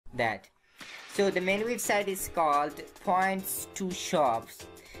that. So the main website is called Points to Shops.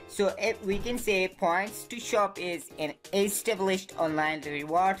 So if we can say Points to Shop is an established online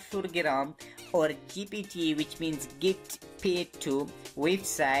reward program, or GPT, which means get paid to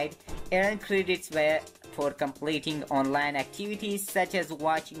website. Earn credits for completing online activities such as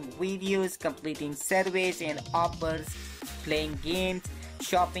watching videos, completing surveys and offers, playing games,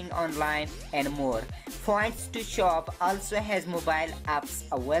 shopping online, and more. Points to Shop also has mobile apps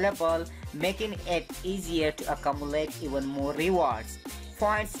available, making it easier to accumulate even more rewards.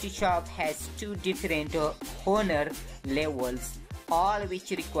 Points to Shop has two different honor levels, all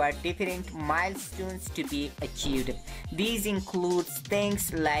which require different milestones to be achieved. These include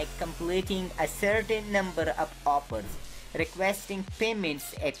things like completing a certain number of offers, requesting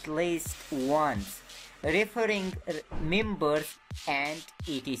payments at least once, referring members, and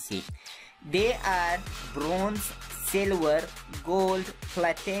etc. They are bronze, silver, gold,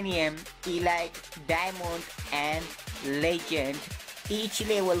 platinum, elite, diamond, and legend. Each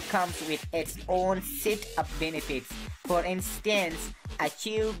level comes with its own set of benefits. For instance,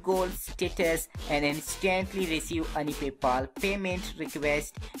 achieve gold status and instantly receive any PayPal payment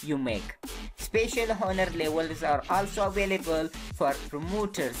request you make. Special honor levels are also available for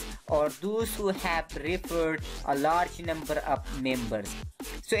promoters or those who have referred a large number of members.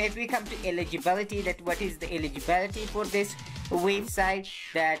 So if we come to eligibility, that what is the eligibility for this website,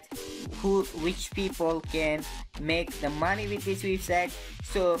 that which people can make the money with this website.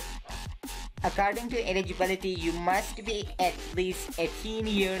 So according to eligibility, you must be at least 18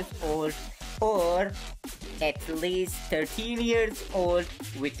 years old or at least 13 years old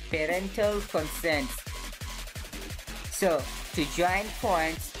with parental consent. So to join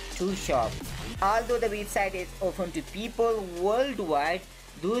Points to Shop, although the website is open to people worldwide,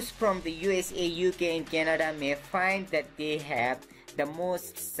 those from the USA, UK and Canada may find that they have the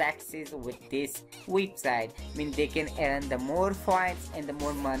most success with this website. I mean, they can earn the more points and the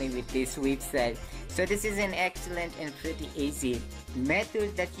more money with this website. So this is an excellent and pretty easy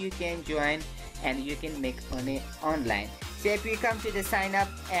method that you can join and you can make money online. So if we come to the sign up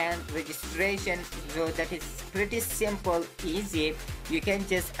and registration, so that is pretty simple, easy. You can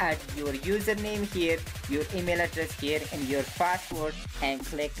just add your username here, your email address here, and your password, and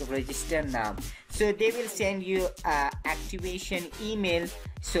click register now. So they will send you activation email,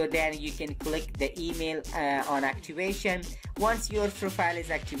 so then you can click the email on activation. Once your profile is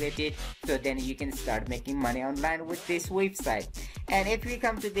activated, so then you can start making money online with this website. And if we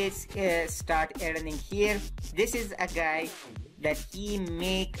come to this start earning here, this is a guy that he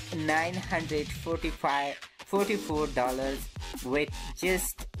make $944 with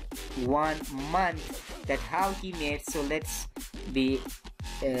just 1 month. That how he made. So let's be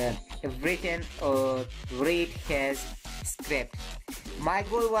written or read his script. My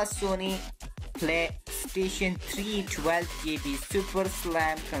goal was Sony PlayStation 3 12GB Super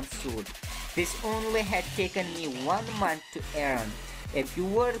Slam console. This only had taken me 1 month to earn. If you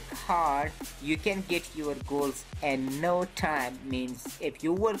work hard, you can get your goals in no time. Means if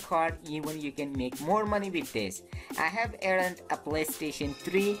you work hard, even you can make more money with this. I have earned a PlayStation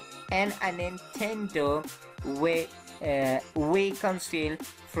 3 and a Nintendo Wii console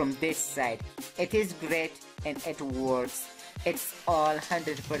from this site. It is great and it works. It's all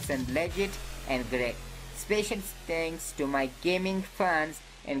 100% legit and great. Special thanks to my gaming fans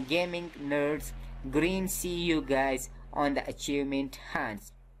and gaming nerds. Green, see you guys on the achievement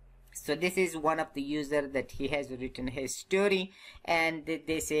hunts. So this is one of the user that he has written his story, and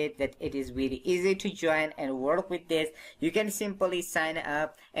they say that it is very easy to join and work with this. You can simply sign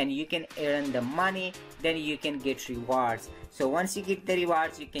up and you can earn the money, then you can get rewards. So once you get the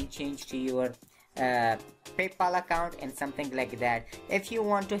rewards, you can change to your PayPal account and something like that. If you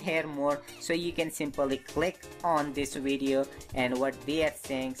want to hear more, so you can simply click on this video and what they are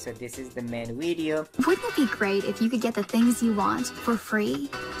saying. So this is the main video. Wouldn't it be great if you could get the things you want for free?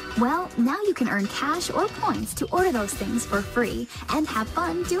 Well, now you can earn cash or points to order those things for free and have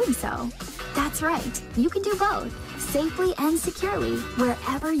fun doing so. That's right, you can do both, safely and securely,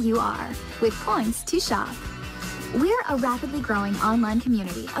 wherever you are, with Points to Shop. We're a rapidly growing online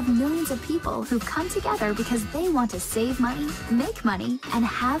community of millions of people who've come together because they want to save money, make money, and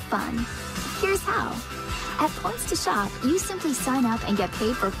have fun. Here's how. At Points to Shop, you simply sign up and get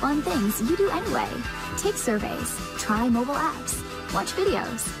paid for fun things you do anyway. Take surveys, try mobile apps, watch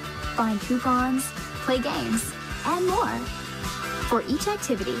videos, find coupons, play games, and more. For each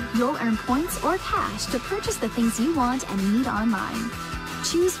activity, you'll earn points or cash to purchase the things you want and need online.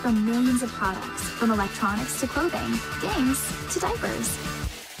 Choose from millions of products, from electronics to clothing, games to diapers.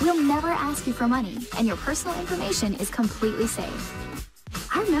 We'll never ask you for money, and your personal information is completely safe.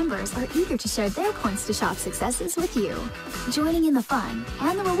 Our members are eager to share their points to shop successes with you. Joining in the fun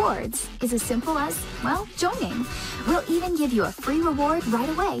and the rewards is as simple as, well, joining. We'll even give you a free reward right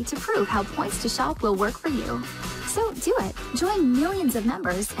away to prove how points to shop will work for you. So do it. Join millions of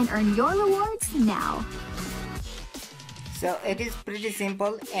members and earn your rewards now. So it is pretty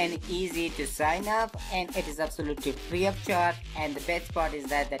simple and easy to sign up, and it is absolutely free of charge, and the best part is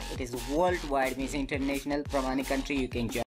that it is worldwide, means international. From any country you can join.